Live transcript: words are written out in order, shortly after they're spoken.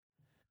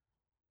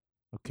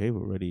Okay,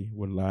 we're ready.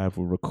 We're live.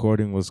 We're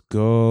recording. Let's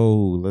go.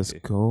 Let's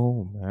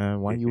go,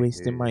 man. Why are you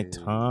wasting my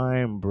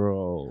time,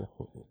 bro?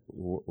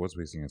 What's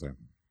wasting your time?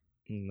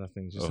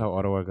 Nothing. Just Oh. how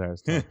Ottawa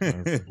guys talk.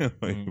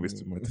 Why you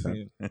wasting my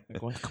time?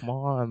 Come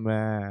on,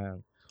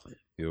 man.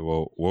 Yeah,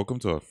 well, welcome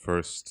to our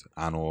first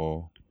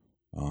annual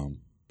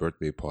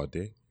birthday pod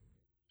day.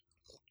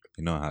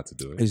 You know how to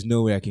do it. There's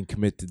no way I can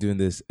commit to doing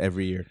this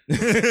every year.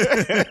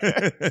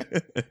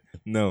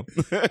 No.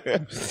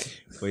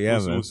 But yeah,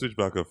 man. We'll switch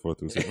back and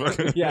forth.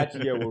 Yeah,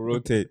 we'll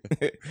rotate.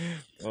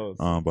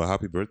 But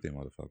happy birthday,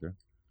 motherfucker.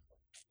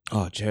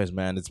 Oh, cheers,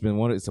 man.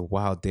 It's a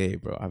wild day,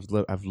 bro.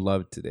 I've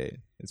loved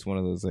today. It's one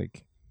of those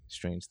like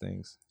strange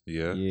things.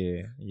 Yeah?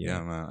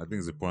 Yeah, man. I think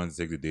it's important to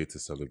take the day to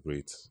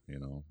celebrate,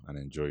 and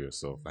enjoy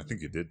yourself. I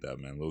think you did that,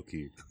 man. Low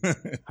key.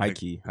 High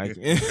key. I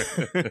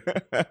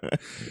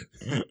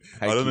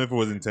don't know if it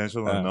was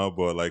intentional or not,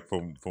 but like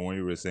from what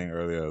you were saying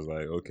earlier, I was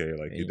like, okay,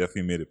 like you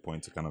definitely made a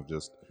point to kind of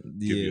just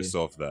give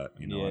yourself that.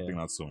 I think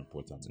that's so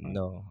important tonight.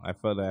 No, I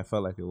felt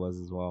like it was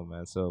as well,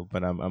 man. So,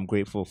 but I'm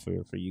grateful for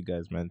you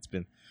guys, man.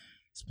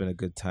 It's been a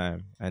good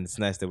time, and it's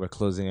nice that we're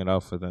closing it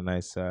off with a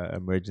nice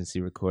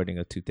emergency recording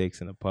of 2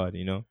 takes in a pod.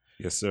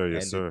 Yes, sir.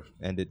 Yes, sir.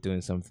 And it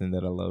doing something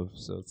that I love,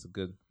 so it's a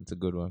good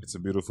one. It's a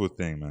beautiful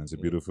thing, man. It's a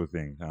beautiful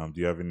thing.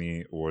 Do you have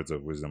any words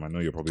of wisdom? I know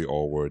you're probably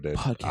all worded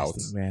Podcasting, out.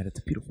 Man, it's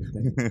a beautiful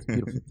thing. It's a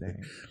beautiful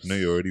thing. I know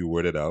you're already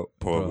worded out,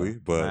 probably,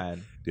 but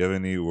man. do you have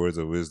any words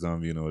of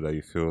wisdom, that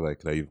you feel like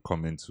that you've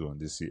come into on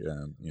this,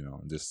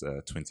 this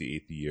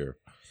 28th year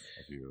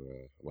of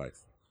your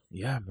life?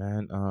 Yeah,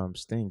 man.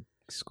 Staying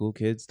school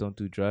kids, don't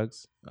do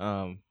drugs.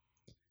 I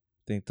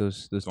think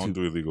those don't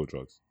do illegal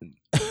drugs.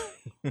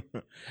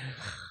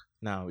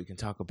 Now we can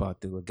talk about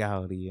the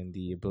legality and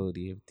the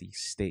ability of the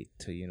state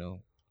to,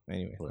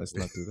 Anyway, let's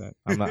not do that.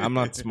 I'm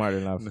not smart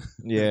enough.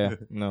 Yeah,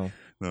 no.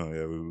 No,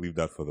 yeah, we'll leave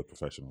that for the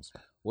professionals.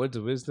 Words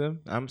of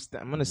wisdom. I'm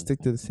gonna stick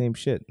to the same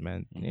shit,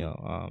 man.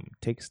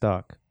 Take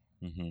stock.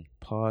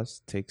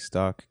 Pause. Take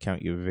stock.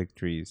 Count your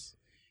victories.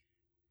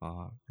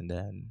 And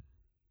then,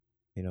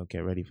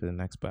 get ready for the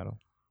next battle.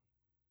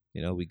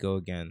 We go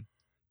again.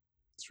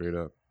 Straight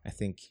up. I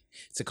think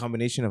it's a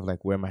combination of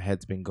like where my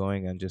head's been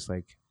going and just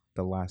like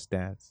the last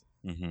dance.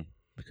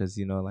 Because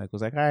like it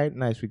was like, all right,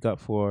 nice, we got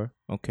 4.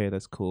 Okay,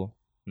 that's cool.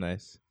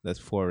 Nice, that's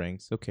 4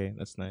 rings. Okay,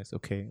 that's nice.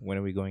 Okay, when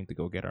are we going to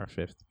go get our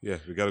 5th? Yeah,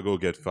 we gotta go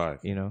get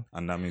 5.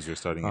 And that means you're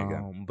starting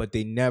again. But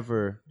they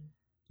never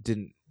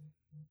didn't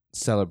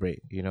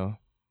celebrate.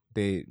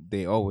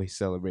 They always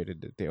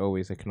celebrated it. They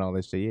always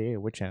acknowledged that yeah,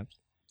 we're champs.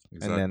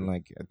 Exactly. And then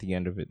like at the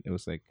end of it, it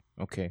was like,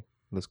 okay,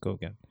 let's go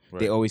again.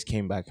 Right. They always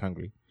came back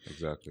hungry.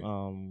 Exactly.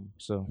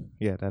 So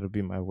yeah, that'll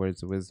be my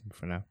words of wisdom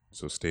for now.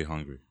 So stay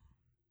hungry.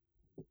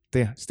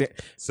 Stay.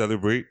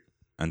 Celebrate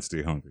and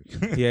stay hungry.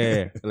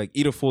 Yeah, like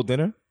eat a full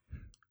dinner,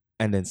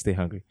 and then stay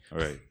hungry. All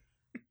right.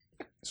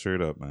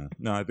 Straight up, man.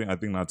 No, I think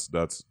that's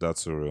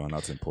so real and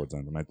that's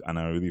important, and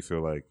I really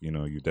feel like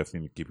you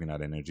definitely keeping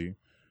that energy.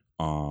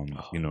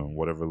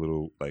 Whatever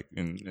little, like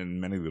in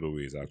many little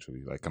ways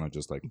actually, like kind of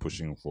just like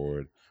pushing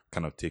forward,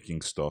 kind of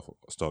taking stock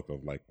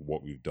of like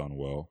what we've done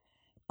well.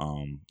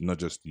 Not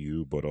just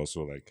you, but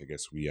also like I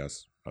guess we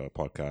as a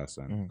podcast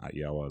and at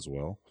Yawa as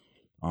well.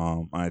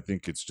 I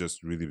think it's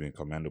just really been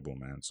commendable,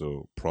 man.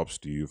 So props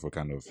to you for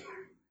kind of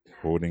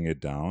holding it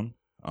down,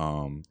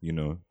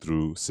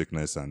 through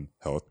sickness and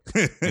health.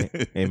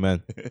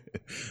 Amen.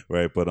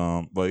 Right.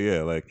 But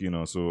yeah, like,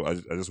 so I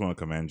just want to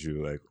commend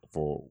you like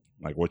for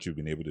like what you've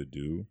been able to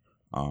do,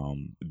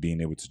 being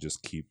able to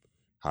just keep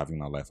having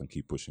that life and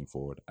keep pushing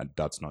forward. And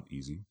that's not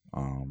easy.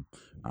 And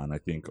I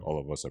think all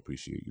of us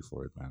appreciate you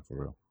for it, man, for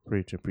real.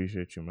 Great,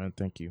 appreciate you, man.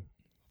 Thank you.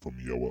 From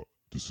Yawa,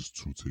 this is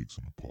 2 takes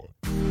in a pod.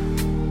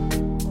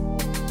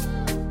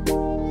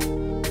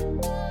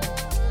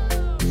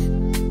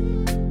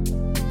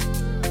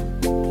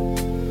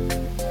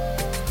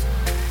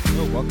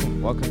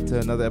 Welcome to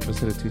another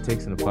episode of 2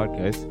 Takes in a Pod,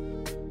 guys.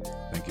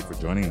 Thank you for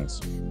joining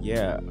us.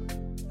 Yeah,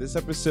 this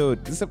episode,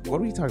 what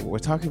are we talking about? We're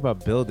talking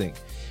about building.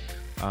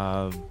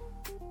 The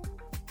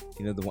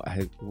one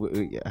I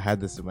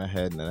had this in my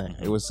head, and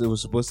it was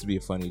supposed to be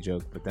a funny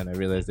joke, but then I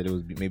realized that it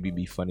would maybe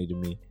be funny to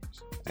me,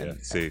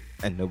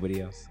 and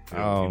nobody else.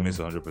 You miss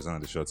 100%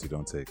 of the shots you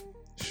don't take.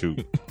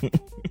 Shoot.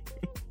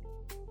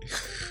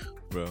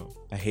 Bro,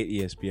 I hate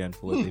ESPN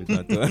for what they've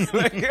done to us.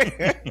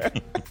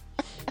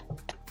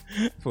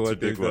 For what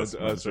they've done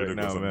to us right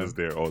now, man. I'm just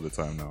there all the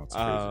time now. It's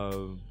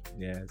crazy.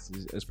 Yeah,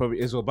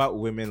 it's about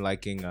women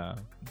liking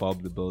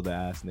Bob the Builder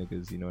ass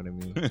niggas. You know what I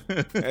mean?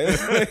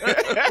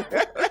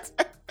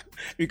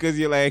 Because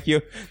you're like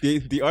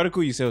the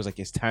article you said was like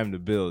it's time to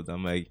build.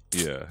 I'm like,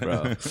 yeah,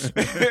 bro.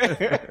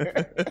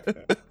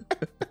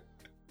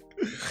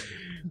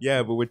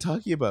 Yeah, but we're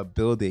talking about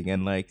building,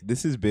 and like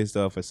this is based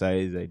off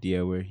Asai's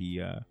idea where he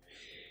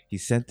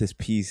sent this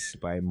piece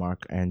by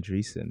Mark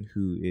Andreessen,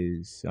 who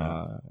is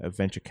a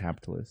venture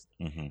capitalist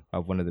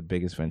of one of the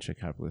biggest venture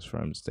capitalist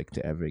firms like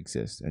to ever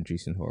exist,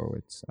 Andreessen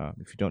Horowitz.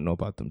 If you don't know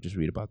about them, just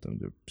read about them.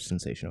 They're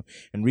sensational.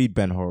 And read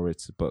Ben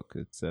Horowitz's book.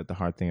 It's The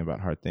Hard Thing About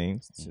Hard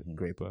Things. It's a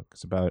great book.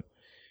 It's about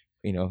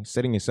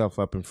setting yourself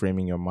up and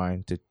framing your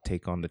mind to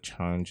take on the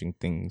challenging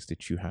things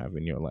that you have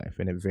in your life.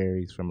 And it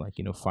varies from like,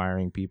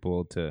 firing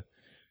people to,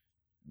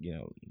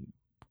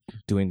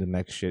 doing the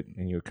next shit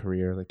in your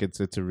career. Like it's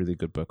a really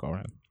good book all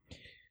around,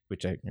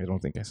 which I don't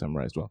think I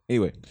summarized well.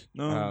 Anyway,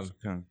 no,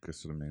 kind of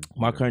gets to the main.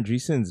 Mark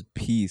Andreessen's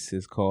piece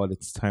is called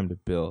 "It's Time to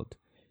Build,"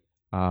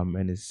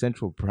 and his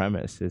central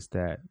premise is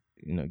that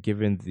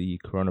given the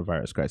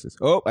coronavirus crisis.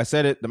 Oh, I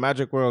said it. The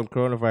magic word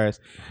coronavirus.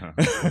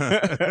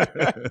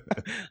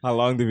 How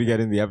long did we get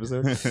in the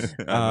episode?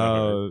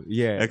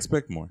 Yeah.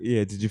 Expect more.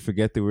 Yeah. Did you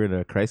forget that we're in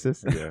a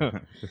crisis? Yeah.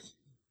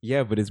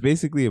 Yeah, but it's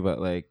basically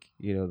about like,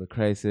 the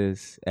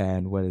crisis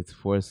and what it's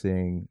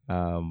forcing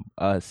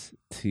us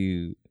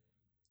to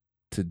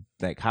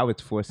like how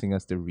it's forcing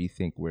us to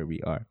rethink where we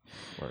are.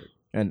 Right.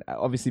 And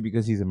obviously,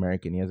 because he's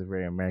American, he has a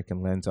very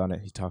American lens on it.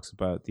 He talks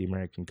about the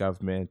American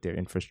government, their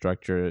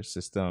infrastructure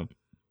system,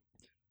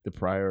 the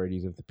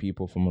priorities of the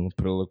people from a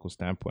political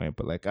standpoint.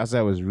 But like as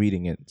I was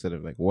reading it, sort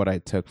of like what I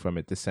took from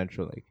it, the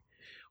central like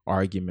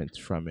arguments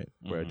from it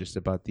were just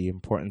about the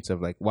importance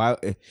of like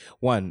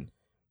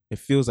it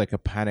feels like a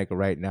panic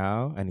right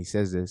now, and he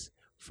says this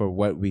for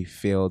what we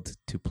failed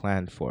to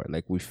plan for.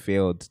 Like we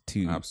failed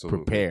to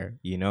prepare,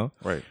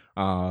 Right.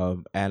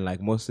 And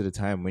like most of the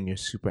time when you're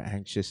super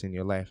anxious in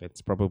your life,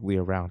 it's probably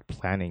around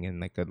planning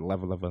and like a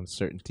level of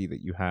uncertainty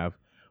that you have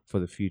for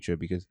the future,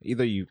 because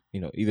either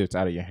either it's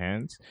out of your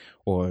hands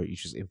or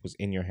it was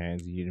in your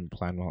hands and you didn't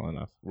plan well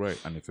enough. Right.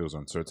 And it feels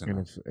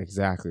uncertain.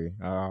 Exactly.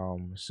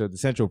 So the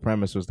central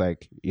premise was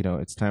like,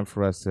 it's time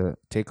for us to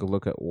take a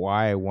look at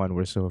why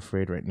we're so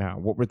afraid right now.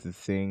 What were the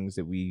things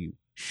that we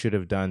should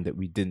have done that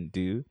we didn't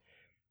do?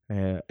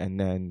 And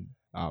then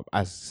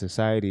as a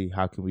society,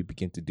 how can we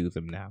begin to do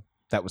them now?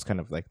 That was kind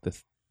of like the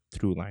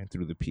through line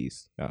through the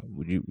piece.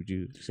 Would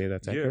you say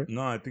that's accurate? Yeah,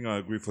 no, I think I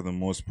agree for the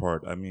most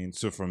part. I mean,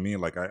 so for me,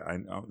 like I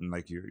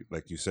like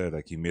you said,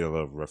 like he made a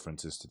lot of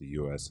references to the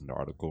U.S. in the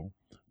article,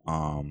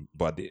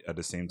 but at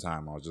the same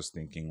time, I was just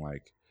thinking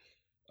like,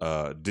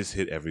 this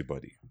hit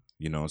everybody,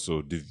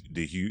 So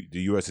the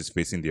U.S. is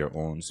facing their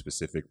own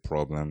specific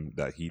problem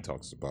that he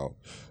talks about,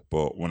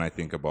 but when I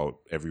think about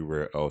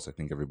everywhere else, I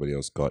think everybody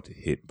else got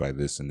hit by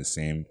this in the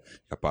same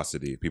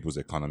capacity. People's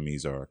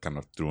economies are kind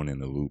of thrown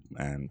in a loop,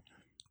 and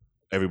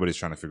everybody's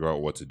trying to figure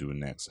out what to do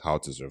next, how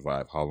to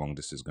survive, how long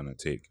this is going to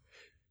take,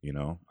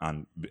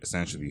 and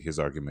essentially his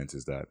argument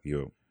is that,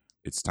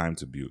 it's time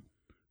to build.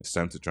 It's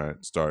time to try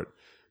and start,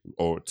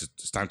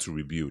 it's time to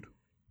rebuild,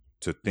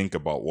 to think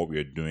about what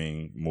we're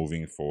doing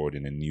moving forward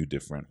in a new,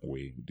 different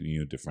way,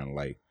 new, different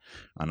light.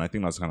 And I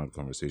think that's kind of the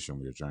conversation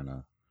we're trying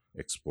to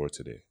explore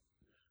today,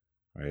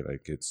 right?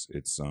 Like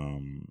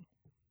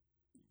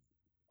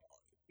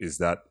is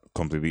that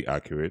completely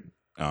accurate?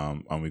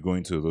 And we go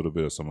into a little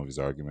bit of some of his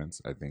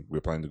arguments. I think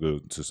we're planning to go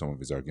to some of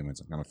his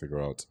arguments and kind of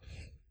figure out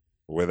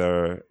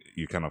whether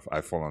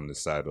I fall on the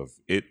side of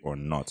it or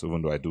not,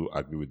 even though I do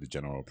agree with the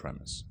general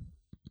premise.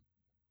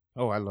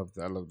 Oh, I love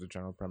the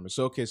general premise.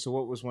 So, okay, so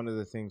what was one of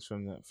the things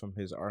from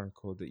his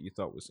article that you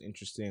thought was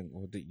interesting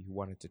or that you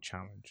wanted to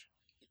challenge?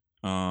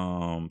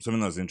 Something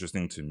that was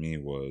interesting to me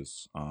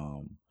was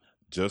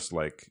just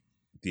like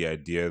the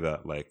idea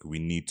that like we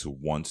need to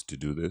want to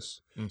do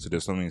this. Mm-hmm. So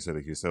there's something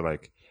he said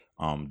like,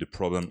 the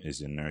problem is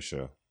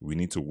inertia. We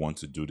need to want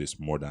to do this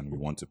more than we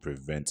want to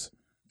prevent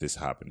this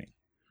happening,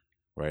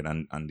 right?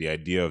 And the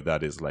idea of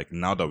that is like,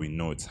 now that we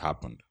know it's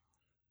happened,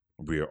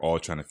 we are all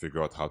trying to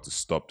figure out how to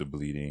stop the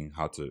bleeding,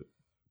 how to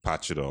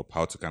patch it up,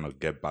 how to kind of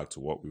get back to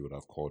what we would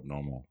have called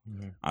normal,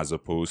 as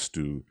opposed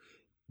to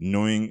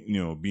knowing,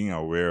 being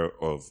aware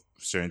of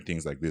certain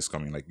things like this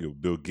coming. Like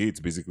Bill Gates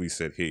basically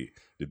said, hey,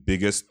 the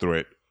biggest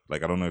threat,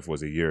 like I don't know if it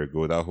was a year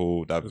ago,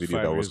 that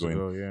video that was going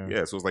ago,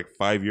 yeah, so it was like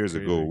 5 years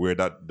ago, where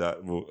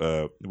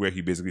where he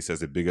basically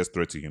says the biggest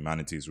threat to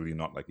humanity is really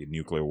not like a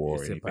nuclear war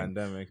or anything. It's a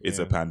pandemic. It's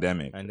a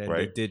pandemic, and then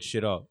right? They did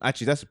shit up.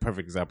 Actually, that's a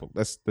perfect example.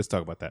 Let's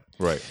talk about that.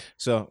 Right.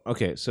 So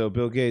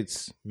Bill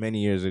Gates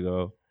many years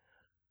ago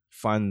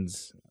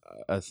funds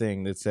a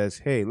thing that says,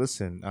 hey,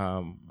 listen,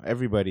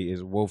 everybody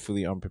is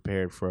woefully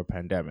unprepared for a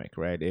pandemic,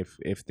 right?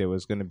 If there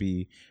was going to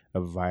be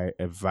a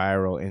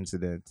viral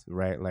incident,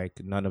 right,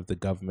 like none of the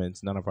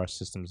governments, none of our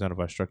systems, none of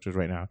our structures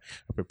right now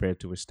are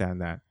prepared to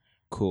withstand that.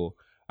 Cool.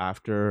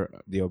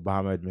 After the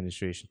Obama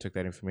administration took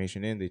that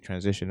information in, they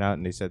transitioned out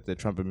and they said to the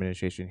Trump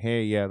administration,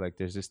 hey, yeah, like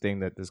there's this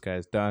thing that this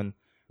guy's done.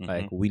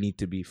 Like we need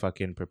to be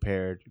fucking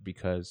prepared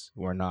because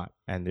we're not.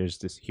 And here's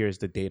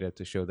the data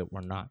to show that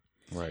we're not.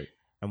 Right.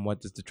 And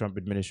what does the Trump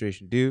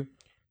administration do?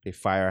 They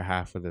fire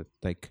half of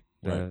break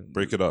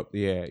it up.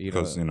 Yeah,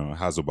 because it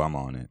has Obama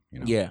on it.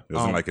 Yeah, it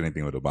doesn't like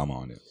anything with Obama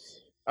on it.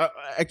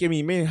 I mean,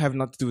 it may have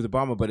nothing to do with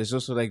Obama, but it's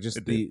also like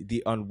just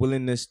the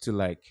unwillingness to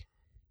like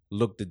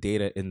look the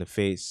data in the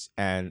face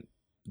and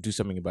do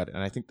something about it.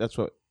 And I think that's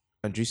what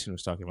Andreessen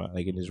was talking about,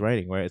 like in his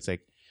writing, where it's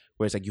like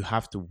you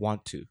have to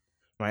want to,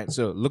 right?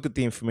 So look at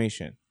the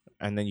information,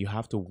 and then you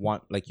have to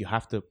want, like you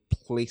have to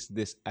place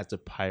this as a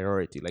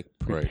priority, like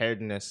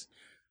preparedness. Right.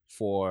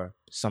 For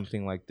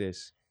something like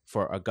this,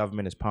 for a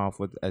government as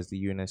powerful as the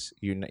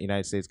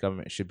United States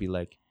government, should be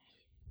like,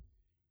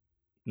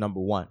 number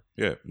one.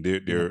 Yeah,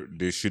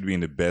 they should be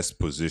in the best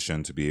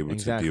position to be able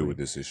to deal with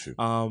this issue.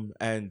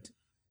 And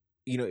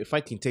if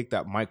I can take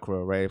that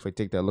micro, right? If I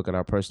take that look at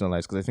our personal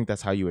lives, because I think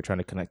that's how you were trying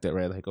to connect it,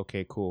 right? Like,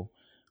 okay, cool.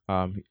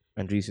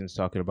 Andreessen's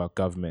talking about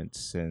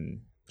governments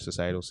and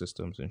societal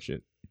systems and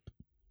shit,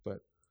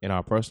 but in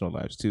our personal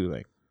lives too,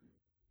 like,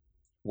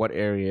 what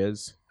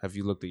areas have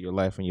you looked at your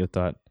life and you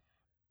thought,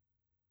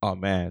 oh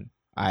man,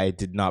 I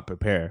did not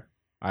prepare,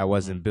 I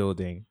wasn't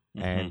building,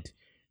 and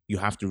you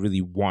have to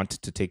really want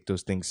to take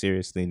those things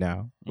seriously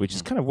now, which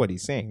is kind of what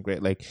he's saying,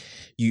 right? Like,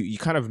 you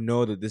kind of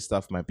know that this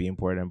stuff might be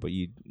important, but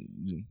you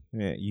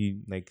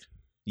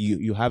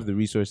have the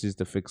resources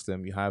to fix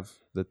them, you have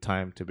the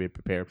time to be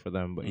prepared for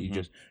them, but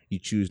you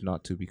choose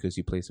not to because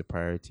you place a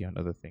priority on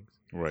other things,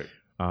 right?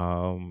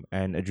 And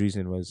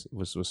Andreessen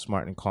was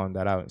smart in calling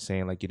that out and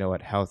saying, like, you know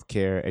what,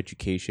 healthcare,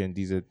 education,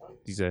 these are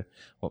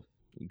well,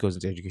 it goes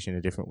into education in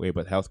a different way,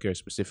 but healthcare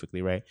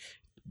specifically, right?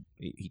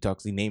 He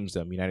names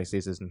them. United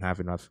States doesn't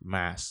have enough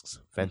masks,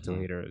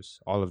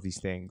 ventilators, all of these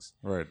things.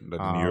 Right.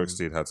 Like New York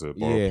State had to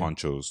borrow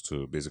ponchos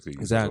to basically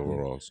use those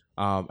overalls.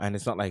 And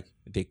it's not like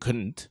they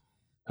couldn't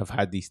have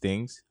had these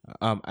things.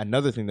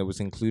 Another thing that was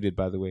included,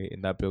 by the way,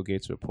 in that Bill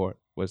Gates report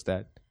was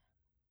that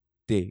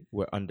they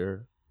were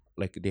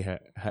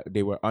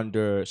they were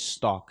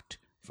understocked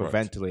for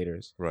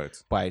ventilators, right,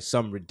 by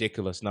some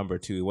ridiculous number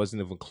too. It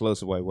wasn't even close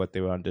to what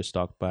they were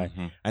understocked by,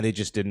 and they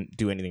just didn't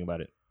do anything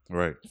about it.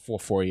 Right. For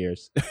 4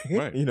 years.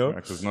 Right.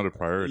 Because it's not a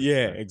priority.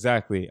 Yeah, right?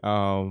 Exactly.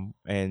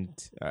 And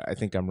I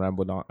think I'm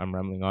rambling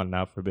on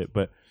now for a bit,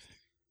 but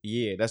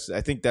yeah,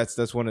 I think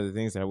that's one of the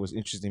things that was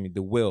interesting to me,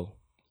 the will.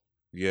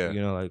 Yeah.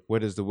 Like,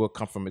 where does the will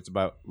come from? It's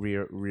about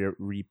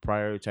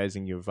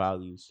reprioritizing your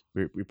values,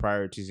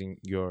 reprioritizing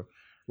your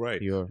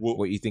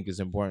what you think is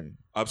important.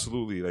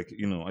 Absolutely. Like,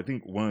 I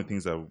think one of the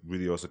things that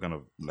really also kind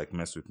of like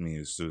mess with me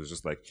is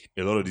just like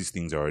a lot of these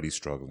things are already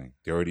struggling.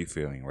 They're already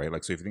failing, right?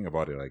 Like, so if you think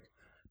about it, like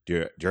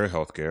their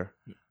healthcare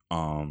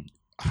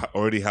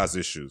already has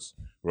issues,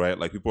 right?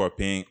 Like, people are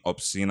paying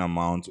obscene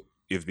amount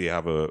if they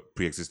have a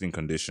pre-existing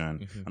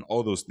condition and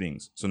all those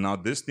things. So now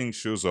this thing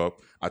shows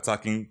up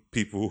attacking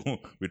people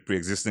with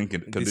pre-existing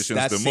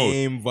conditions the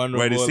most. Vulnerable,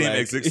 right, the same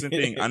existing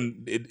thing.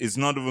 And it's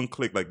not even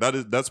clicked. Like,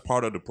 that's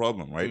part of the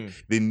problem, right?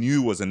 They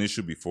knew it was an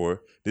issue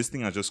before. This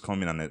thing has just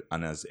come in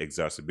and has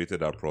exacerbated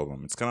that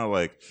problem. It's kind of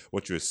like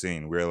what you're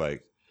saying, where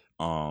like,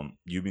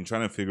 you've been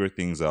trying to figure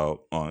things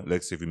out.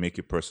 Let's say if we make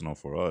it personal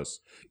for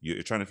us,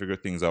 you're trying to figure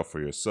things out for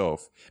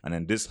yourself, and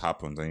then this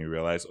happens, and you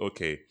realize,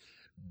 okay,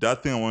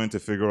 that thing I wanted to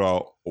figure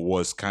out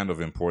was kind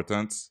of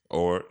important,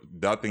 or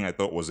that thing I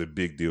thought was a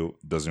big deal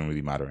doesn't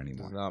really matter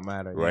anymore. Does not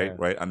matter, right? Yeah.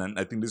 Right, and then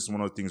I think this is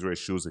one of the things where it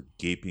shows a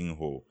gaping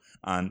hole.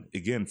 And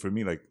again, for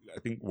me, like, I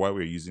think why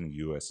we're using the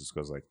US is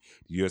because like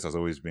the US has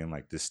always been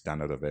like this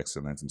standard of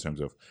excellence in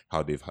terms of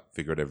how they've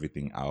figured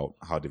everything out,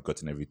 how they've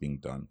gotten everything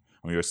done.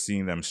 And we are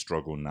seeing them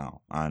struggle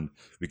now, and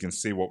we can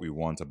say what we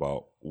want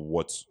about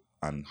what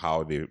and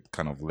how they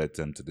kind of led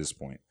them to this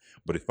point.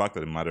 But the fact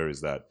of the matter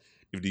is that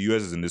if the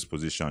US is in this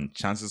position,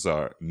 chances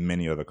are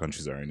many other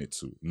countries are in it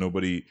too.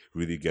 Nobody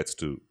really gets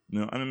to,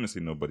 I'm not going to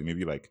say nobody,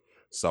 maybe like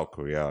South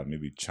Korea,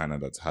 maybe China,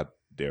 that's had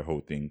their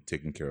whole thing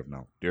taken care of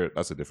now.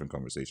 That's a different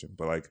conversation.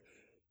 But like,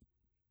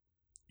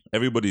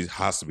 everybody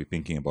has to be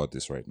thinking about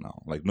this right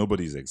now. Like,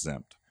 nobody's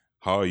exempt.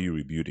 How are you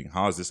rebuilding?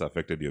 How has this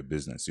affected your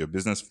business? Your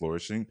business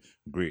flourishing?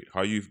 Great.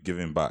 How are you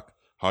giving back?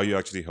 How are you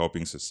actually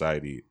helping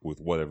society with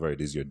whatever it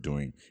is you're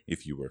doing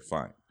if you were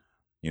fine?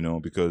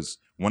 Because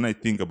when I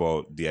think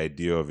about the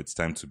idea of it's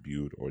time to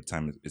build or it's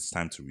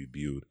time to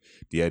rebuild,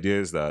 the idea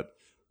is that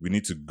we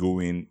need to go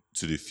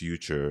into the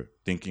future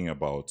thinking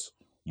about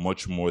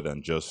much more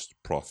than just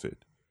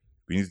profit.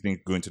 We need to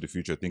go into the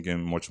future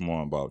thinking much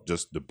more about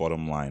just the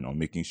bottom line or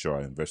making sure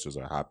our investors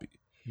are happy.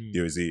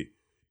 There is a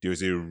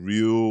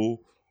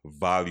real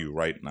value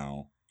right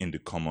now in the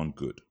common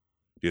good.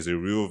 There's a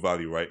real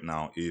value right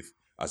now if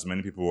as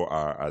many people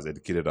are as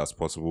educated as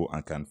possible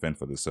and can fend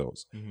for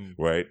themselves,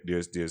 right?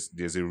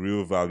 There's a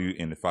real value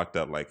in the fact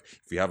that, like,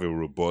 if we have a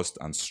robust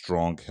and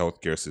strong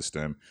healthcare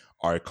system,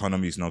 our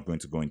economy is not going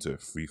to go into a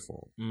free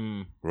fall,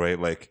 right?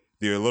 Like,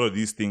 there are a lot of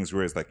these things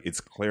where it's like,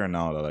 it's clear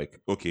now that, like,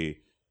 okay,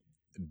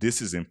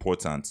 this is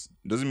important.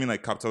 It doesn't mean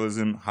like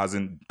capitalism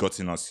hasn't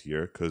gotten us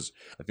here, because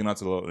I think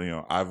that's a lot.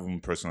 I've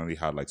personally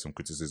had like some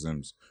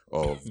criticisms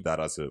of that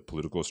as a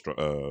political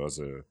as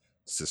a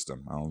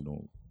system. I don't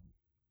know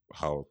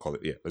how I'll call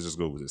it. Yeah, let's just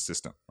go with the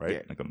system,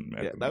 right?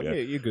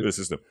 You're good. The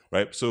system,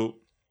 right? So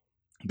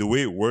the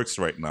way it works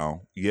right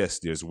now, yes,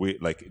 there's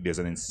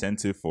an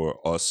incentive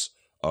for us,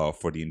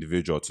 for the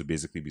individual to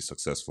basically be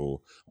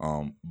successful.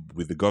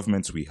 With the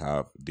governments we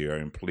have, they are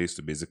in place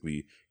to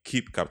basically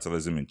keep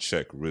capitalism in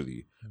check,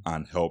 really,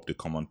 and help the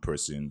common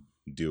person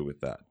deal with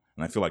that.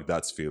 And I feel like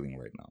that's failing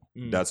right now.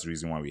 That's the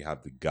reason why we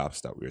have the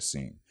gaps that we're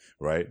seeing,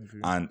 right?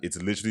 And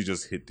it's literally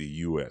just hit the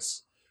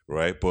US.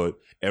 right? But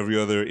every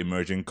other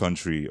emerging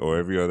country or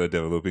every other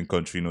developing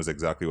country knows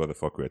exactly what the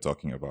fuck we're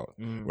talking about,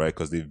 right?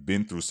 Because they've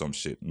been through some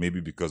shit.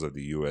 Maybe because of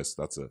the US,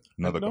 that's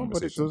another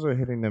conversation. But those are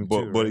hitting them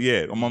but, too. But right?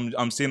 yeah,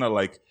 I'm saying that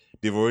like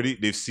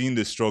they've seen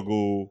the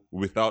struggle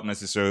without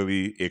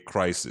necessarily a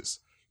crisis.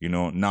 You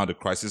know, now the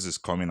crisis is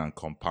coming and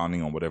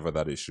compounding on whatever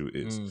that issue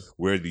is,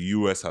 where the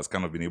US has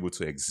kind of been able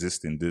to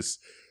exist in this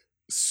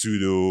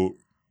pseudo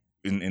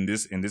in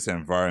this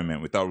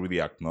environment without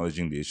really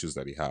acknowledging the issues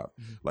that they have.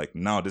 Like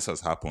now this has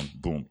happened,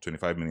 boom,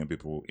 25 million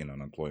people in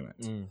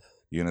unemployment.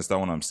 You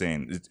understand what I'm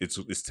saying?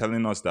 It's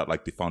telling us that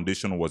like the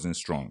foundation wasn't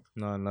strong.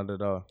 No, not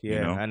at all. Yeah,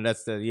 You know? and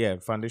that's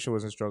foundation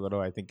wasn't strong at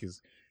all. I think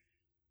is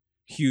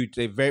huge.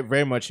 They very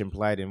very much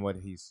implied in what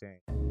he's saying.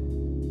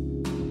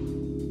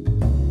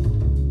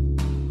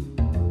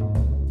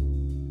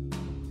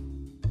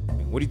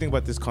 What do you think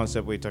about this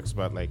concept where he talks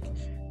about like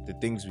the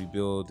things we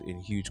build in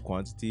huge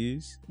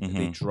quantities,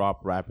 they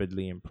drop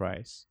rapidly in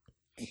price,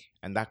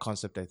 and that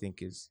concept I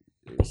think is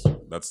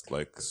that's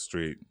like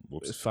straight.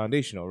 It's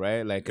foundational,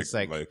 right? Like it's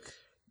like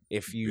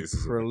if you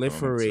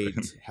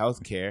proliferate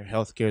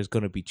healthcare is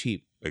gonna be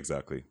cheap.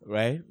 Exactly.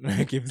 Right?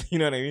 Like if you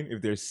know what I mean.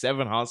 If there's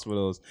 7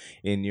 hospitals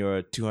in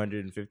your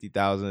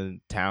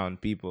 250,000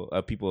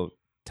 people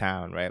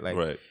town, right? Like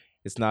right.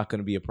 It's not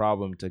gonna be a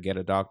problem to get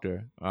a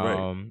doctor.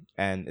 Right.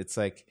 And it's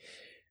like,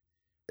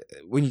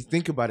 when you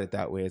think about it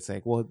that way, it's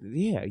like, well,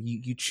 yeah,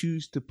 you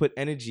choose to put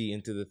energy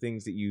into the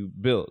things that you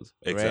build.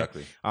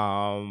 Exactly.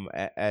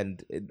 Right?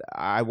 And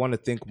I want to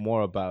think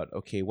more about,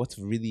 okay, what's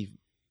really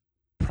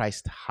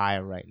priced high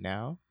right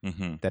now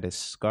that is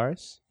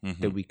scarce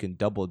that we can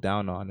double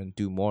down on and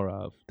do more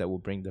of that will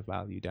bring the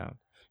value down.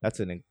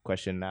 That's a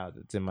question now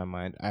that's in my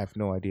mind. I have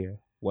no idea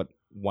what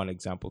one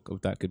example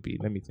of that could be.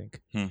 Let me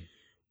think.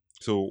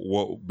 So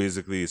what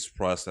basically is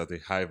priced at a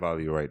high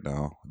value right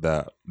now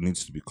that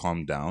needs to be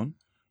calmed down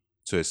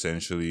to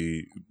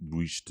essentially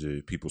reach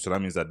the people. So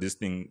that means that this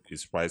thing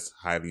is priced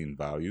highly in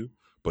value,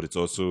 but it's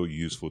also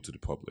useful to the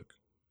public.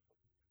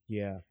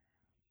 Yeah,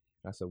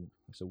 that's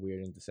a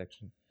weird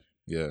intersection.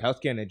 Yeah,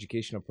 healthcare and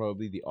education are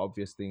probably the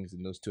obvious things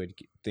in those two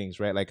things,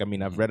 right? Like, I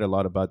mean, I've read a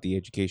lot about the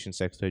education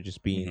sector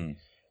just being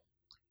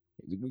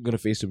we're gonna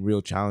face some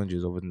real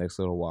challenges over the next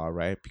little while,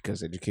 right?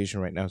 Because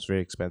education right now is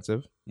very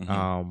expensive.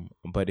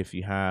 But if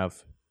you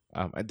have,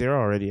 there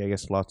are already, I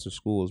guess, lots of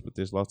schools, but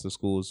there's lots of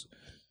schools.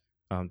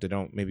 They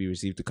don't maybe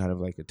receive the kind of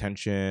like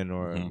attention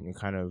or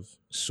kind of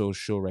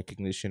social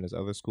recognition as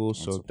other schools.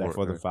 And so support,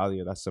 therefore the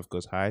value of that stuff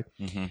goes high.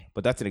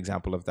 But that's an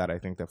example of that, I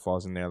think, that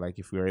falls in there. Like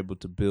if we are able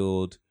to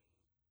build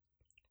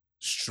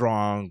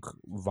strong,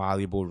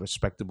 valuable,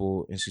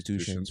 respectable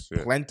institutions,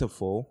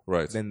 plentiful,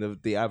 right, then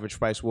the average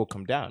price will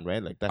come down,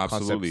 right? Like that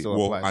concept still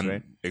applies,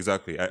 right?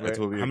 Exactly. I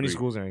totally agree. How many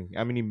schools are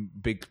how many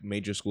big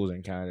major schools are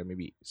in Canada?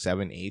 Maybe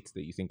 7, 8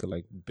 that you think are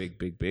like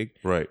big.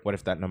 Right. What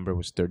if that number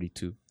was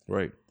 32?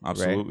 Right.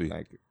 Absolutely. Right?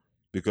 Like,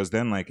 because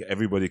then like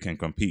everybody can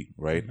compete,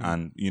 right?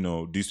 And you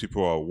know, these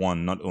people are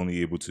not only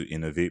able to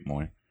innovate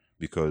more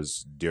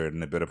because they're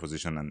in a better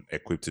position and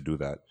equipped to do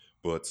that,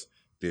 but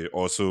they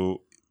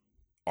also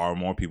are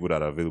more people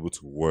that are available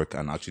to work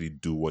and actually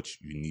do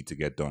what you need to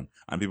get done.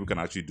 And people can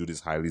actually do these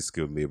highly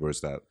skilled labors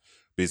that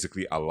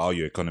basically allow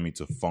your economy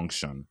to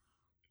function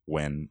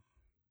when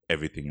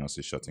everything else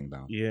is shutting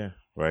down. Yeah.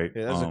 Right?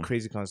 Yeah, that's a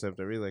crazy concept.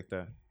 I really like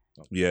that.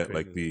 Yeah,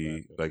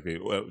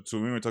 so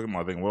when we were talking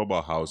about, I think, what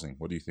about housing?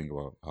 What do you think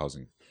about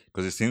housing?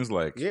 Because it seems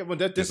like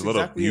there's a lot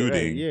of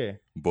building, right,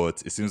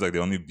 but it seems like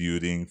they're only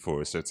building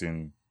for a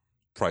certain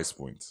price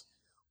point.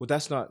 Well,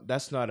 that's not.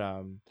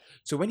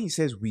 So when he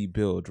says we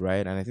build,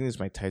 right, and I think this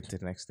might tie to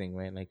the next thing,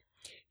 right? Like,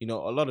 you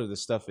know, a lot of the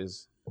stuff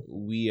is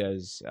we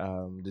as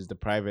there's the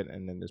private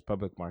and then there's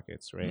public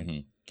markets,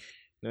 right?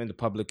 When the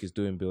public is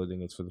doing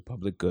building, it's for the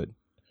public good.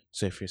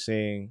 So if you're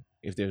saying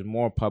if there's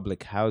more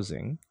public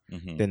housing,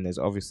 then there's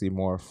obviously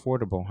more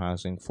affordable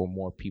housing for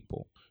more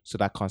people. So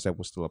that concept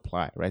will still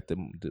apply, right? The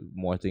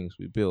more things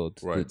we build,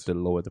 the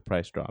lower the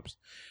price drops.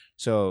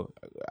 So,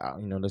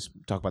 you know, let's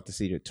talk about the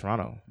city of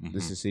Toronto.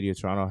 This is the city of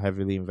Toronto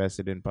heavily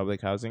invested in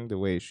public housing the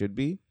way it should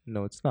be?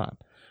 No, it's not.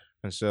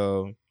 And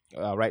so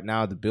right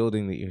now, the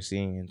building that you're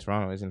seeing in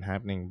Toronto isn't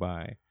happening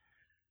by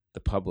the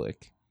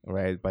public,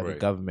 right? By the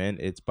government.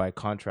 It's by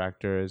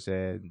contractors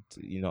and,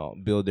 you know,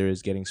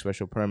 builders getting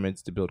special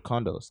permits to build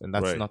condos. And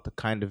that's not the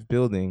kind of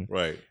building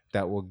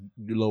that will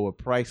lower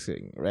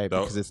pricing, right?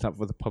 Because it's not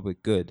for the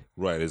public good.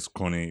 Right. It's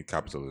crony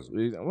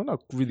capitalism. Well,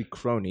 not really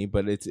crony,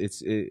 but it's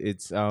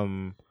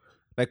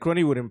like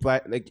crony would imply,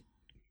 like,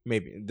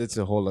 maybe that's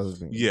a whole other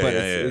thing. Yeah, but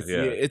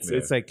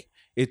it's like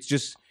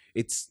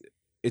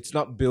it's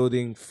not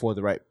building for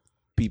the right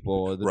people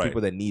or the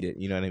people that need it.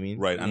 You know what I mean?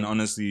 Right. And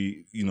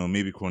honestly, you know,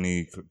 maybe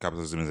crony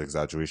capitalism is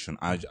exaggeration.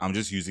 I'm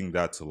just using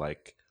that to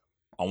like,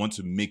 I want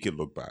to make it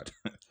look bad.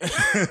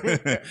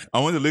 I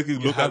want to make it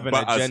look as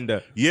bad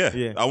agenda.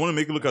 I want to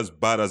make it look as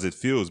bad as it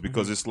feels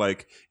because it's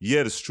like,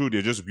 yeah, it's true.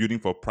 They're just building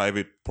for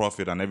private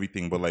profit and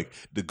everything. But like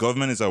the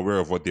government is aware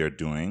of what they're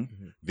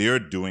doing. They're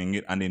doing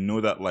it and they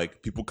know that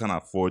like people can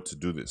afford to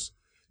do this.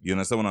 You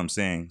understand what I'm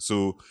saying?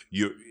 So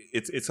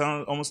it's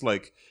almost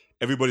like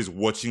everybody's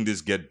watching this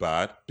get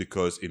bad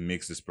because it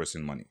makes this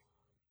person money.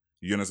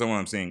 You understand what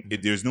I'm saying?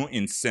 If there's no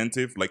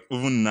incentive, like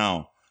even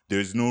now,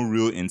 there's no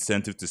real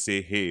incentive to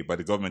say, hey, by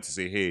the government to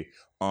say, hey,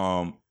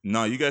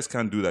 no, you guys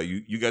can't do that.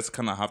 You guys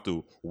kind of have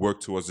to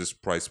work towards this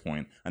price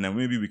point, and then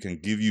maybe we can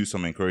give you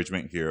some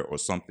encouragement here or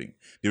something.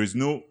 There is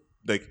no,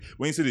 like,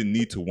 when you say they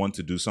need to want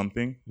to do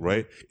something,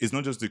 right? It's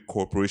not just the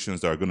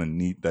corporations that are gonna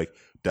need, like,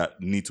 that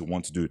need to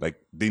want to do it. Like,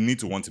 they need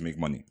to want to make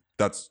money.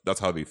 That's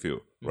how they feel,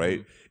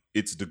 right?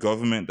 It's the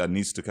government that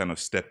needs to kind of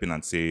step in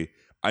and say,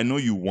 I know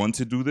you want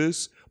to do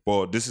this,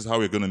 but this is how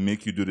we're going to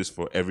make you do this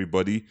for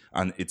everybody,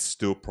 and it's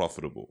still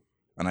profitable.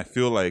 And I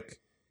feel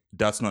like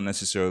that's not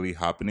necessarily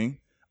happening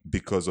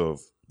because of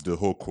the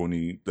whole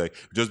crony, like,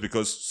 just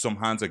because some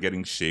hands are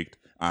getting shaked,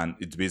 and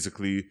it's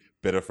basically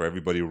better for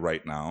everybody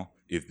right now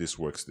if this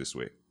works this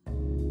way.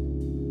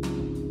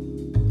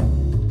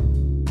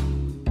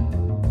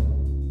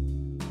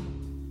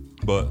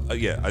 But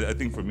I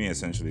think for me,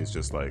 essentially, it's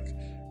just like,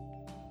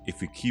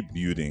 if we keep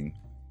building,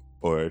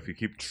 or if you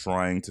keep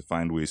trying to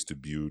find ways to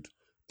build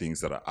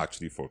things that are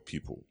actually for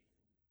people,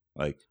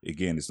 like,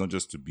 again, it's not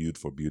just to build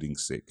for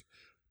building's sake.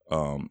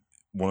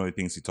 One of the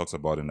things he talks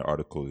about in the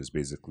article is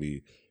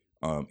basically,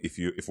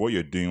 if what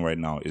you're doing right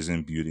now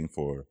isn't building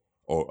for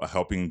or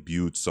helping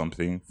build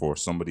something for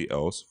somebody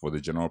else, for the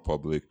general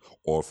public,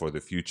 or for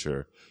the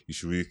future, you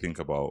should really think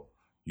about,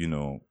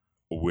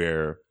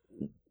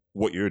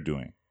 what you're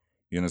doing.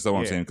 You understand what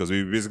I'm saying? Because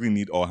we basically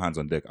need all hands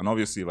on deck. And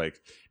obviously, like,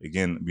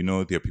 again, we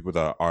know there are people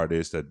that are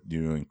artists that,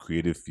 in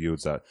creative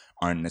fields that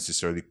aren't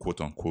necessarily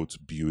quote unquote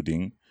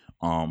building.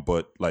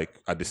 But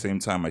like, at the same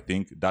time, I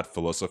think that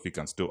philosophy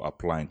can still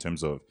apply in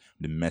terms of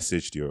the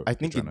message I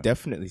think it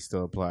definitely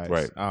still applies.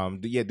 Right.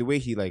 The way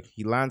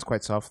he lands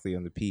quite softly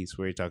on the piece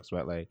where he talks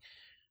about, like,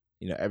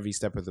 every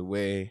step of the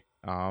way,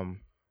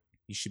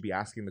 you should be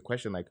asking the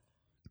question, like,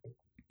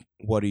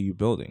 what are you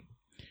building?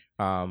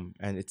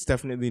 And it's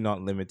definitely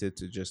not limited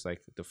to just like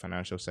the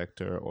financial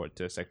sector or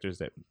to sectors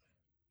that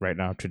right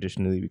now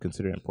traditionally we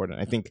consider important.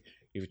 I think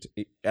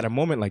at a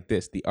moment like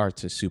this, the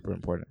arts is super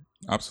important.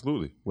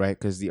 Absolutely. Right?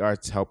 Because the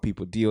arts help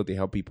people deal, they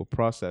help people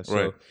process.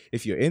 So right.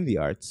 If you're in the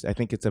arts, I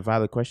think it's a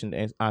valid question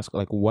to ask,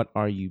 like, what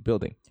are you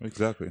building?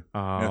 Exactly.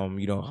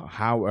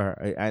 How are,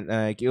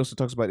 and he also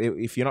talks about,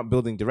 if you're not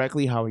building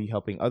directly, how are you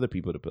helping other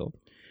people to build?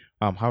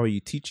 How are you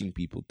teaching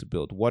people to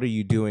build? What are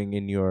you doing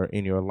in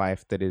your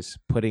life that is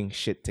putting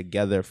shit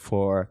together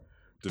for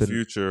the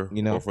future,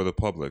 or for the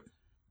public?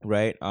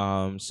 Right.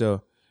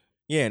 So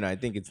yeah, and I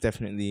think it's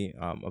definitely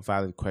a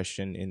valid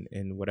question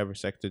in whatever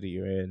sector that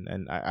you're in.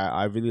 And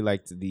I really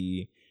liked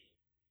the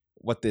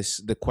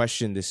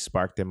question this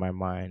sparked in my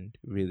mind,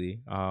 really.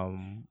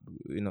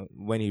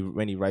 When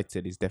he writes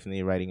it, he's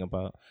definitely writing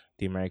about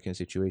the American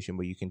situation,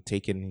 but you can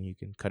take it and you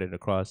can cut it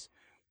across.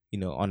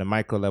 On a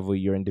micro level,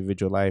 your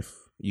individual life,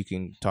 you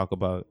can talk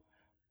about,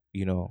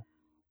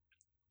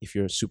 if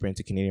you're super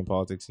into Canadian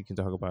politics, you can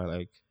talk about,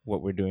 like,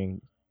 what we're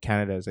doing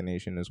Canada as a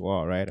nation as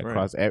well, right?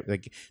 Across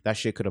like that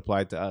shit could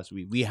apply to us.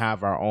 We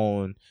have our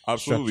own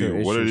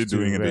absolutely. What are they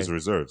doing in these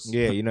reserves?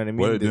 Yeah, you know what I mean.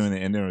 What are they doing in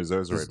the Indian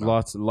reserves right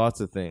now? Lots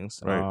of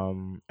things.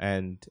 Right.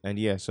 And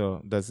yeah,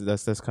 so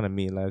that's kind of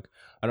me. Like,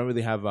 I don't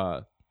really have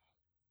a.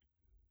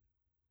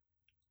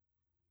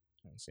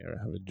 I don't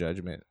have a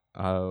judgment.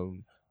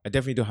 I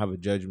definitely don't have a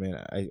judgment.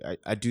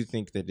 I do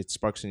think that it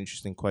sparks an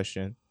interesting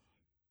question.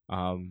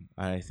 And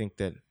I think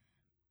that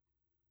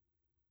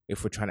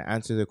if we're trying to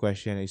answer the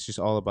question, it's just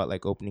all about,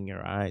 like, opening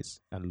your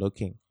eyes and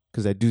looking.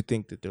 Because I do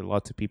think that there are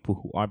lots of people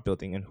who are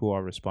building and who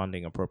are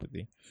responding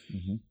appropriately.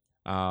 Mm-hmm.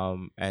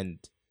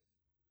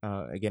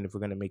 Again, if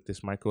we're going to make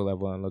this micro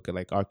level and look at,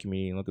 like, our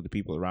community and look at the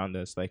people around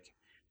us, like,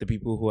 the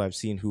people who I've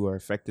seen who are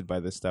affected by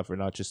this stuff are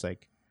not just,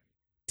 like,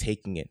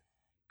 taking it.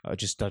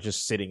 Just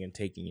sitting and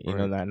taking it,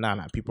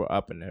 right. People are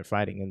up and they're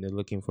fighting and they're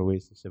looking for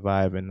ways to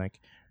survive, and, like,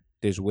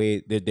 there's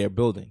way they're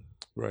building,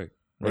 right.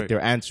 Like, they're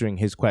answering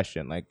his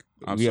question, like,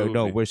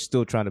 we're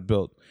still trying to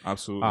build,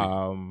 absolutely.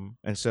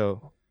 And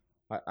so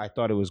I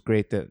thought it was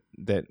great that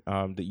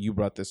you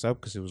brought this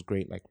up, because it was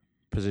great, like,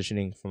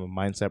 positioning from a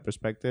mindset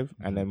perspective.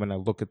 Mm-hmm. And then when I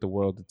look at the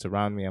world that's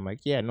around me, I'm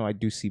like, I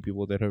do see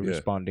people that are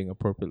responding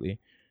appropriately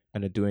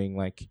and are doing,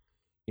 like,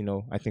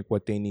 I think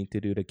what they need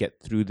to do to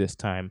get through this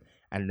time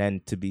and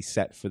then to be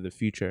set for the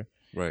future.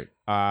 Right.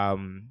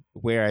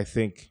 Where I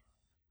think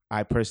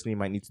I personally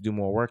might need to do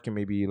more work and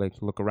maybe, like,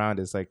 look around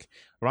is, like,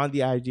 around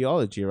the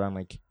ideology, around,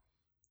 like,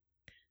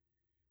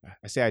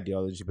 I say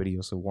ideology, but he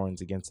also warns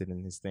against it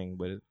in his thing.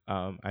 But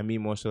I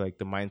mean more so, like,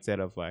 the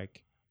mindset of,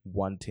 like,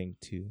 wanting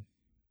to,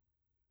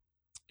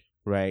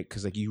 right?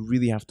 Because, like, you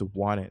really have to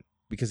want it,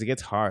 because it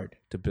gets hard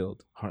to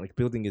build. Like,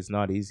 building is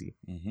not easy,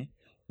 mm-hmm.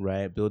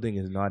 right? Building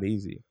is not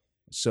easy.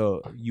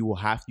 So you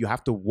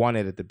have to want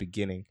it at the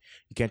beginning.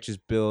 You can't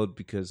just build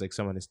because, like,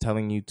 someone is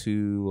telling you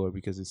to, or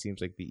because it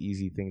seems like the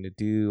easy thing to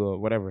do, or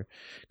whatever,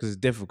 because it's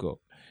difficult.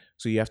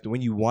 So you have to,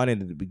 when you want it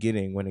at the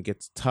beginning, when it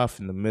gets tough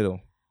in the middle,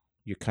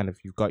 you've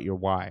got your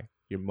why.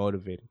 You're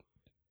motivated.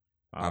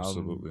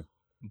 Absolutely.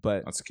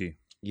 But that's key.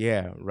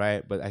 Yeah,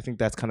 right. But I think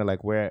that's kind of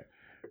like where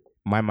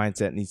my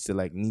mindset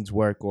needs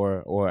work,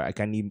 or like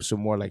I need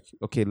some more, like,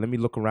 okay, let me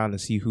look around and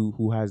see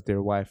who has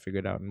their why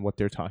figured out and what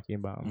they're talking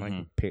about. I'm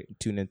like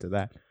tune into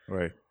that.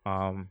 Right.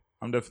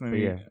 I'm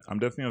definitely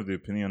of the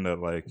opinion that,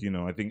 like, you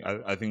know, I think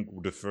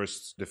the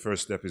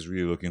first step is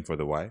really looking for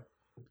the why.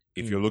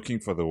 If you're looking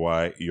for the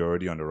why, you're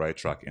already on the right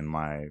track, in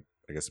my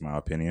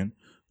opinion.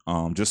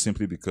 Just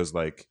simply because,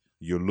 like,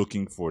 you're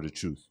looking for the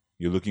truth.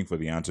 You're looking for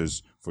the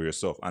answers for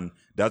yourself. And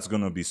that's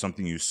going to be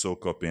something you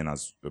soak up in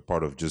as a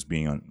part of just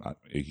being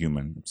a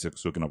human,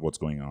 soaking up what's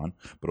going on,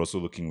 but also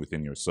looking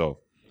within yourself,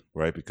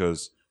 right?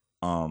 Because,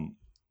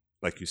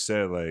 like you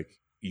said, like,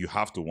 you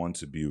have to want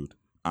to build.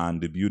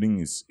 And the building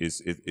it's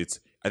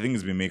I think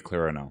it's been made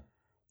clearer now.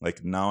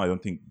 Like, now I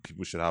don't think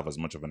people should have as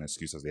much of an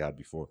excuse as they had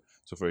before.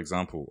 So, for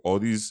example, all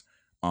these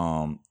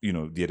you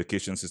know, the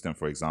education system,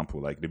 for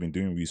example, like, they've been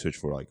doing research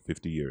for like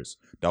 50 years.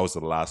 That was the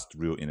last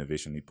real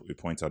innovation he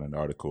points out in the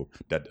article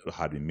that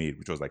had been made,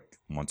 which was like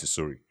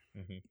Montessori.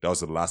 That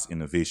was the last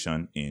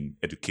innovation in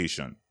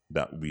education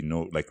that we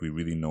know, like, we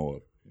really know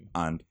of.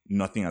 And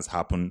nothing has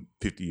happened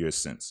 50 years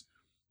since.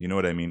 You know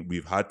what I mean?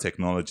 We've had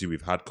technology,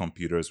 we've had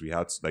computers, we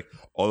had, like,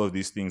 all of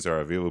these things are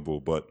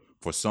available, but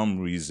for some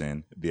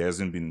reason, there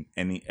hasn't been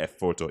any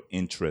effort or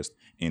interest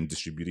in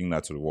distributing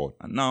that to the world.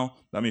 And now,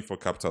 that means for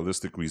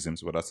capitalistic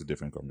reasons, but that's a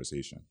different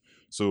conversation.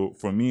 So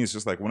for me, it's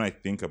just like, when I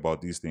think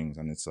about these things,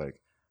 and it's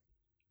like,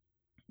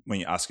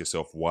 when you ask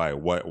yourself, why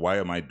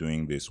am I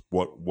doing this?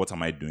 What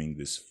am I doing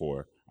this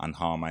for? And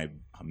how am I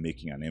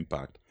making an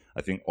impact?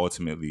 I think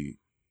ultimately,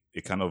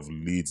 it kind of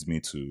leads me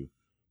to,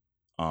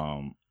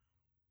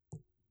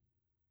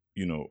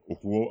 you know,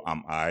 who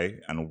am I,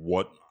 and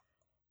what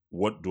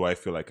do I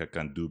feel like I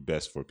can do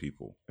best for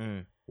people?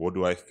 What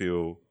do I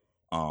feel,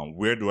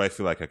 where do I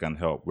feel like I can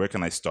help? Where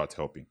can I start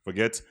helping?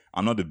 Forget,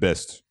 I'm not the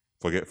best.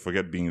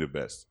 Forget being the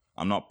best.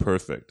 I'm not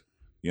perfect.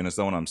 You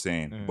understand what I'm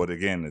saying? But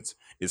again,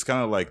 it's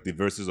kind of like the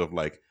verses of,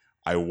 like,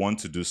 I want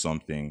to do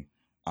something.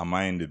 Am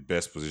I in the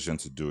best position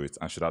to do it?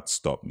 And should that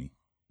stop me?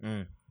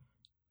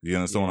 You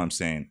understand what I'm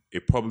saying?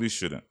 It probably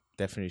shouldn't.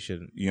 Definitely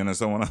shouldn't. You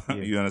understand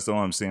you understand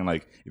what I'm saying?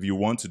 Like, if you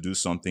want to do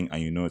something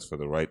and you know it's for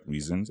the right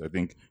reasons, I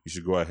think you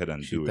should go ahead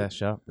and do that it.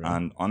 shot, bro.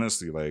 And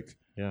honestly, like,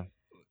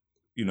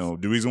 you know,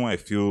 the reason why I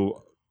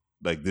feel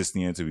like this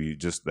needed to be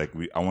just like,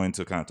 I wanted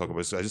to kind of talk about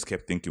it, so I just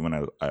kept thinking when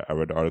I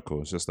read the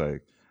article, it's just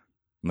like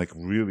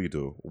really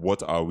though,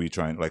 what are we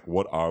trying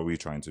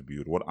to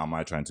build? What am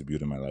I trying to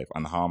build in my life?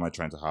 And how am I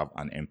trying to have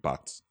an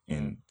impact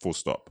in full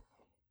stop?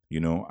 You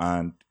know,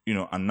 and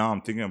now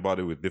I'm thinking about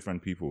it with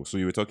different people. So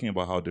you were talking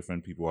about how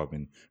different people have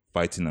been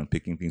fighting and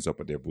picking things up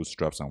at their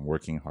bootstraps and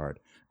working hard.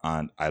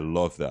 And I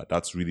love that.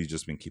 That's really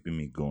just been keeping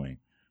me going.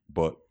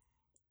 But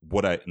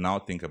what I now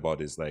think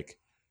about is, like,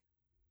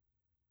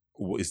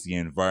 is the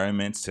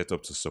environment set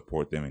up to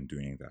support them in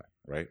doing that,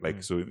 right?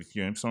 Like, so if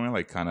you're in somewhere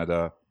like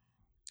Canada,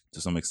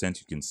 to some extent,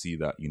 you can see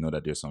that, you know,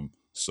 that there's some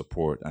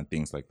support and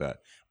things like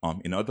that.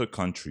 In other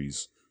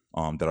countries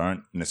that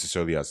aren't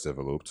necessarily as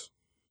developed,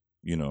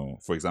 you know,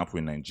 for example,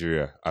 in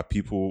Nigeria, are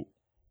people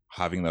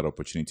having that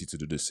opportunity to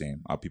do the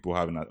same? Are people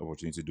having that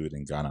opportunity to do it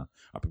in Ghana?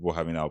 Are people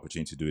having that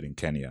opportunity to do it in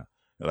Kenya,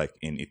 like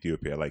in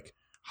Ethiopia? Like,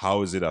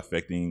 how is it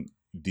affecting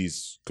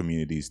these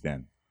communities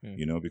then?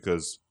 You know,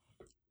 because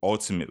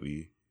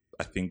ultimately,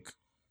 I think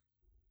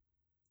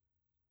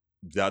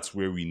that's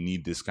where we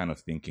need this kind of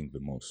thinking the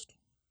most.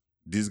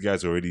 These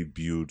guys already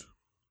build.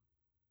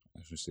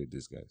 I should say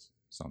these guys.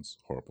 Sounds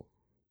horrible.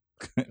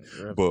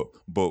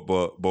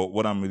 but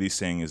what I'm really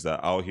saying is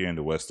that out here in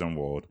the Western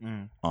world,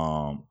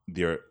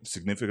 they're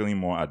significantly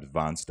more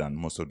advanced than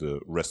most of the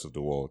rest of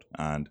the world,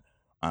 and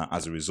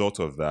as a result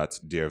of that,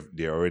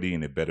 they're already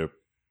in a better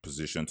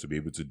position to be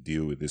able to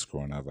deal with this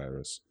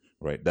coronavirus.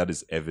 Right, that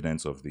is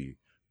evidence of the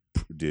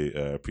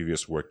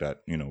previous work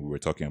that, you know, we were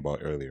talking about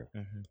earlier.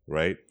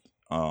 Right,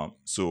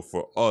 so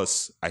for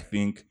us, I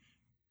think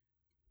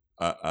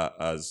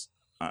as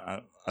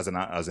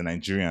a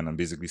Nigerian, and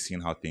basically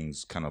seeing how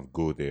things kind of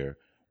go there,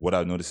 what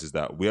I've noticed is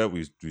that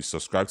we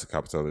subscribe to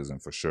capitalism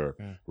for sure,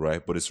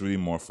 right? But it's really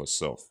more for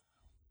self,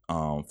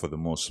 for the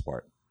most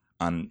part.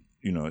 And,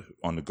 you know,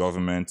 on the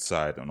government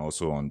side and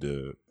also on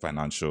the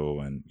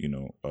financial and, you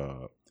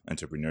know,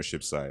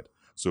 entrepreneurship side.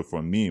 So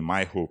for me,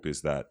 my hope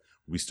is that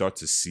we start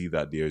to see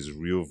that there's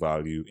real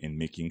value in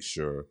making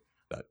sure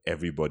that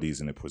everybody is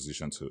in a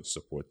position to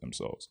support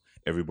themselves.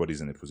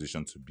 Everybody's in a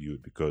position to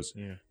build, because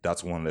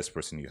that's one less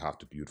person you have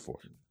to build for.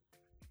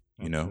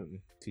 You know?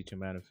 Teach a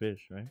man to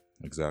fish, right?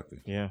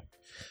 Exactly. Yeah.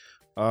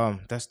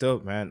 That's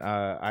dope, man.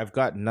 I've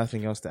got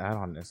nothing else to add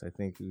on this. I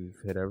think we've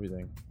hit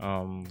everything.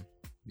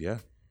 Yeah.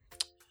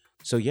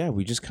 So yeah,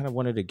 we just kind of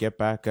wanted to get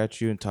back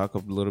at you and talk a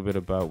little bit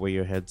about where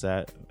your head's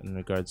at in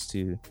regards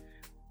to,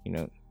 you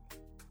know,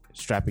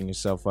 strapping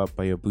yourself up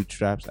by your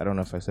bootstraps. I don't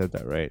know if I said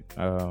that right.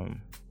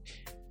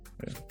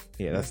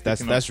 Yeah,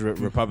 that's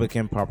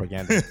Republican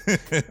propaganda.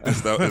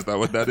 Is that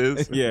what that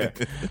is? Yeah.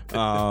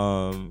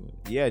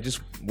 Yeah,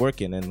 just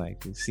working and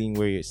like seeing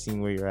where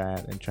you're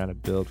at and trying to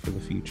build for the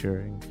future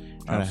and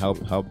trying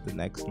to help the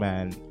next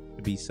man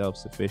be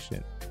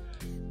self-sufficient.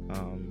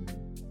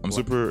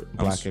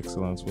 Black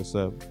Excellence, what's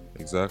up?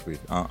 exactly.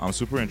 I'm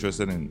super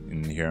interested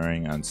in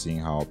hearing and seeing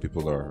how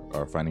people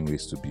are finding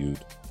ways to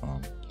build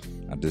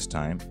at this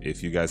time.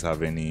 If you guys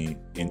have any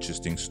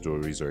interesting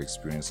stories or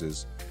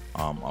experiences,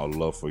 I'd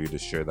love for you to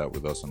share that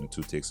with us on the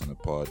Two Takes on the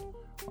Pod,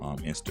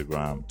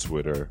 Instagram,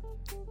 Twitter,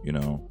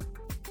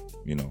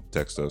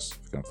 text us if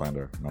you can find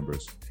our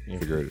numbers.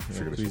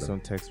 Please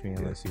don't text me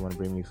unless you want to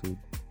bring me food.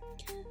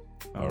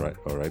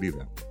 Alrighty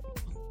then.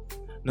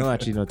 No,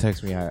 actually, no,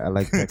 text me. I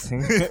like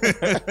texting.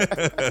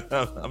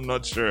 I'm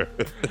not sure.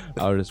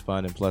 I'll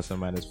respond in plus or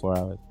minus 4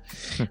 hours.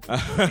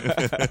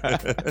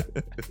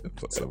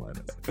 Plus or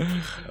minus.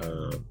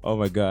 Oh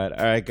my God.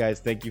 All right,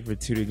 guys. Thank you for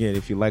tuning in.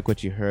 If you like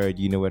what you heard,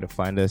 you know where to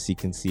find us. You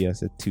can see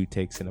us at Two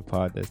Takes in a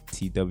Pod. That's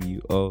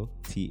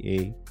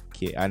TWOTAK.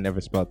 I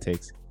never spelled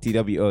takes.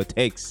 TWO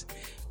Takes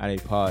and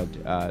a Pod.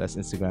 That's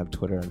Instagram,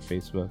 Twitter, and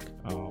Facebook.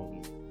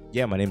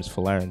 My name is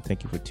Falarin.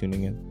 Thank you for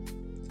tuning in.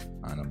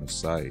 And I'm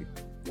Asai.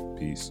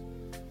 Peace.